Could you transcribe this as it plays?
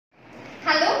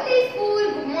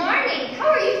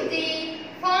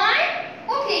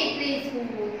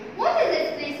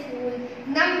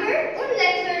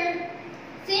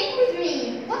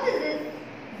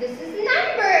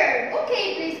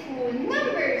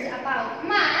letters about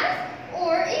math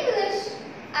or English?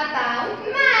 About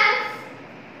math.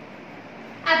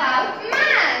 About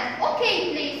math.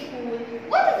 Okay, play school.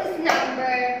 What is this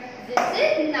number? This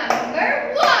is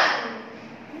number 1.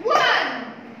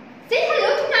 1. Say hello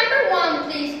to number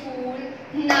 1, play school.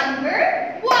 Number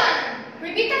 1.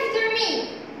 Repeat after me.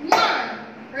 1.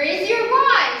 Raise your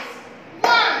voice.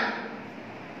 1.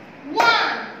 1.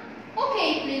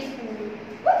 Okay, play school.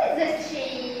 What is this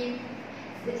shape?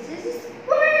 This is a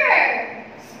square.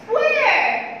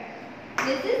 Square.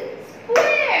 This is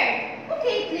square.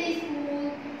 Okay, play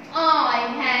school. I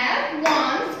have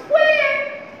 1 square.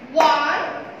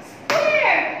 1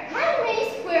 square. How many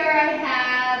square I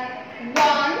have?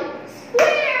 1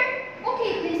 square.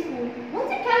 Okay, play school. What's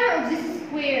the color of this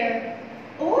square?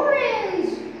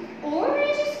 Orange.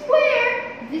 Orange square.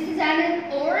 This is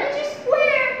an orange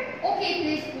square. Okay,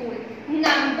 play school.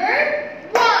 Number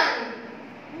 1.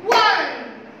 1.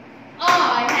 I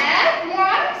have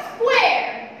 1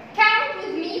 square. Count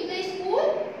with me, play school.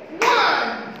 1.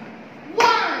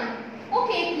 1.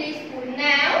 Okay, play school.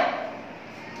 Now,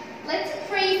 let's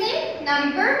tracing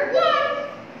number 1.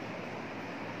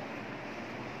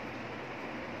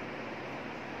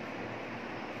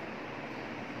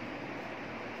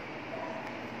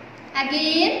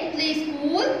 Again, play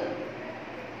school.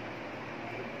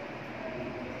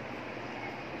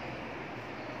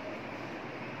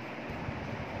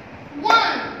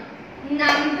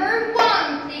 Number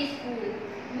 1, play school.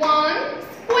 1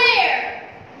 square.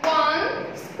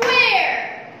 1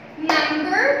 square.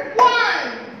 Number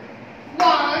 1.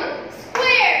 1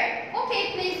 square. Okay,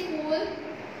 play school.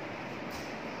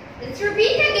 Let's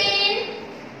repeat again.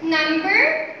 Number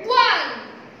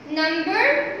 1.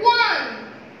 Number 1.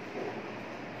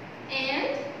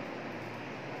 And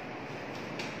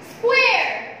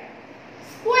square.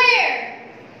 Square.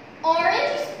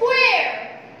 Orange square.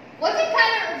 What's the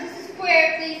color of this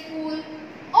square, play school?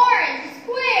 Orange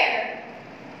square.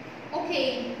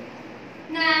 Okay.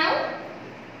 Now,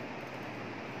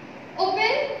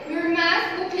 open your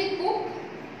math booklet book.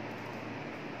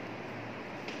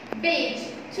 Page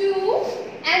 2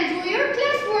 and do your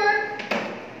classwork.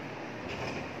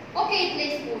 Okay, play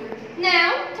school.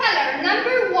 Now, color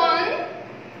number 1.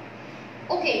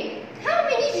 Okay. How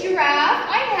many giraffe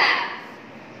I have?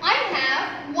 I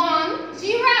have 1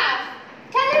 giraffe.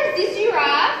 Color this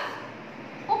giraffe.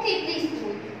 Okay, play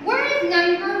school. Where is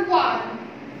number 1?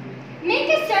 Make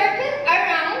a circle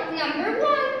around number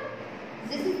 1.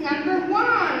 This is number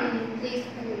 1, play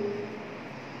school.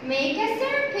 Make a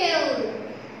circle.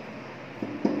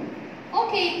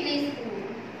 Okay, play school.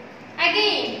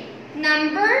 Again,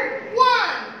 number 1.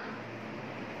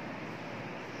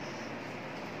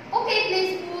 Okay, play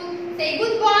school. Say good